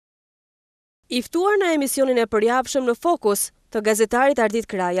I ftuar në emisionin e përjapshëm në Fokus të gazetarit Ardit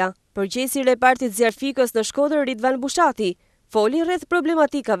Kraja, përgjegjësi i repartit Zjarrfikës në Shkoder Ridvan Bushati, foli rreth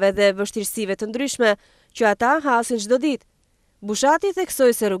problematikave dhe vështirësive të ndryshme që ata hasin çdo ditë. Bushati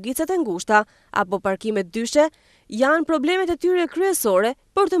theksoi se rrugicat e ngushta apo parkimet Dyshe janë problemet e tyre kryesore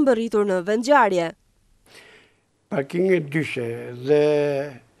për të mbërritur në vendngjarje. Parkinget Dyshe dhe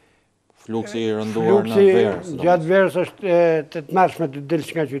fluksi i rënduar në verës. Gjatë verës është të mërshme të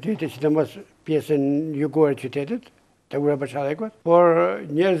dilsh nga qyteti, sidomos pjesën jugore të qytetit, të ura Bashadhekut, por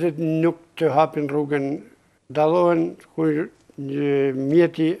njerëzit nuk të hapin rrugën, dallohen kur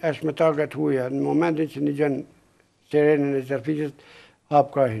mjeti është me targat huja, në momentin që një gjën sirenën e Zjarrfikës hap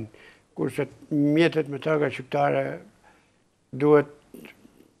krahin. Kurse mjetet me targat shqiptare duhet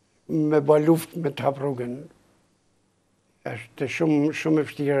me ba luft me të hap rrugën. Është shumë e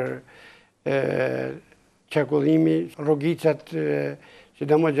vështirë qarkullimi, rrugicat,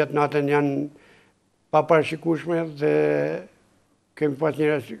 sidomos gjatë natën janë pa parashikueshme dhe kemi pas një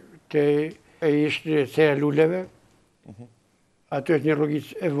rast të ishte sera luleve. Aty është një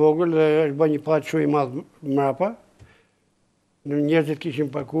rrugicë e vogël dhe është bërë një plat shumë i madh mrapa. Njerëzit kishin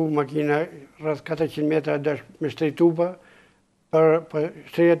parku makina rreth 400 metra dash me shtrej tuba, për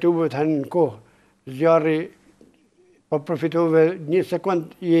shtreja tubave të hanë në kohë. Zjarri po përfitove një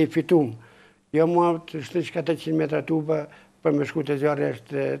sekund i fitum. Jo mua të shtresh 400 metra tuba për me shku të zjarri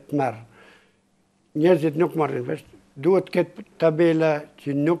është të merë. Njerëzit nuk marrin vesh. Duhet të ketë tabela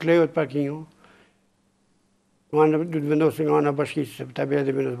që nuk lejohet parkingu. Duhet vendosin nga ana bashkisë, se tabela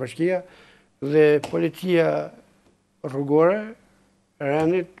dhe vendos bashkia, dhe policia rrugore,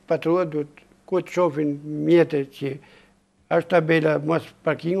 rënit, patrullat duhet ku të shofin mjete që është tabela mos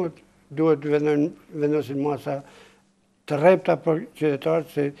parkingut, duhet vendosin masa të rrepta për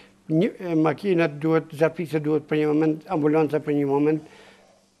qytetarët, se makinat duhet, Zjarrfikëse duhet për një moment, ambulanca për një moment,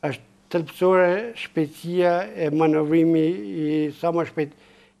 është thelpsore shpejtësia e manovrimi i sa më shpejt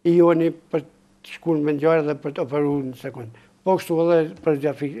i joni për të shkuar në vendngjarje dhe për të operuar në sekond. Po kështu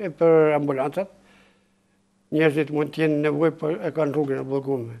edhe për ambulancat, njerëzit mund të jenë nevojë për e kanë rrugën e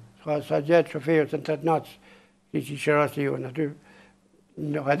bllokuar. Sa gjatë shoferët në 3 natë, që rasti jonë aty,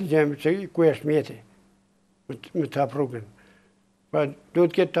 hajde gjejmë se ku është mjeti me të hap rrugën. Pra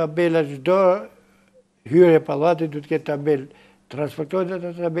duhet ketë tabela çdo hyrje pallati, duhet ketë tabelë, transportohet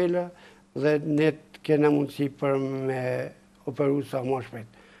ato tabela dhe ne kena mundësi për me operu sa më shpejt.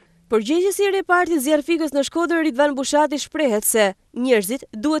 Përgjegjësi i repartit Zjarrfikës në Shkoder Ridvan Bushati shprehet se njerëzit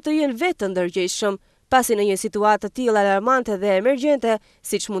duhet të jenë vetë të ndërgjegjshëm, pasi në një situatë të tillë alarmante dhe emergjente,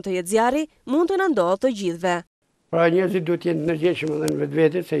 siç mund të jetë zjarri, mund të na ndodhë të gjithëve. Pra njerëzit duhet të jenë të ndërgjegjshëm edhe në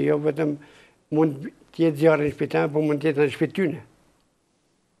vetvete, se jo vetëm mund të jetë zjarri në shtëpi, por mund të jetë në shtëpitë tyne,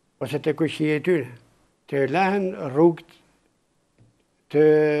 ose te kujshia e tyne. Të lahen rrugët të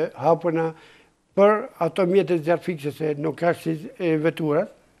hapuna për ato mjetet Zjarrfikëse, se nuk ka si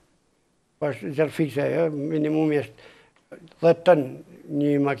veturat, pas Zjarrfikëse, minimumi është 10 ton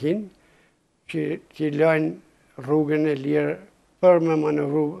një makinë, që lajnë rrugën e lirë për me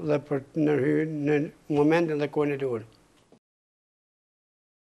manovru dhe për të nërhyrë në momentin dhe kohën e duhur.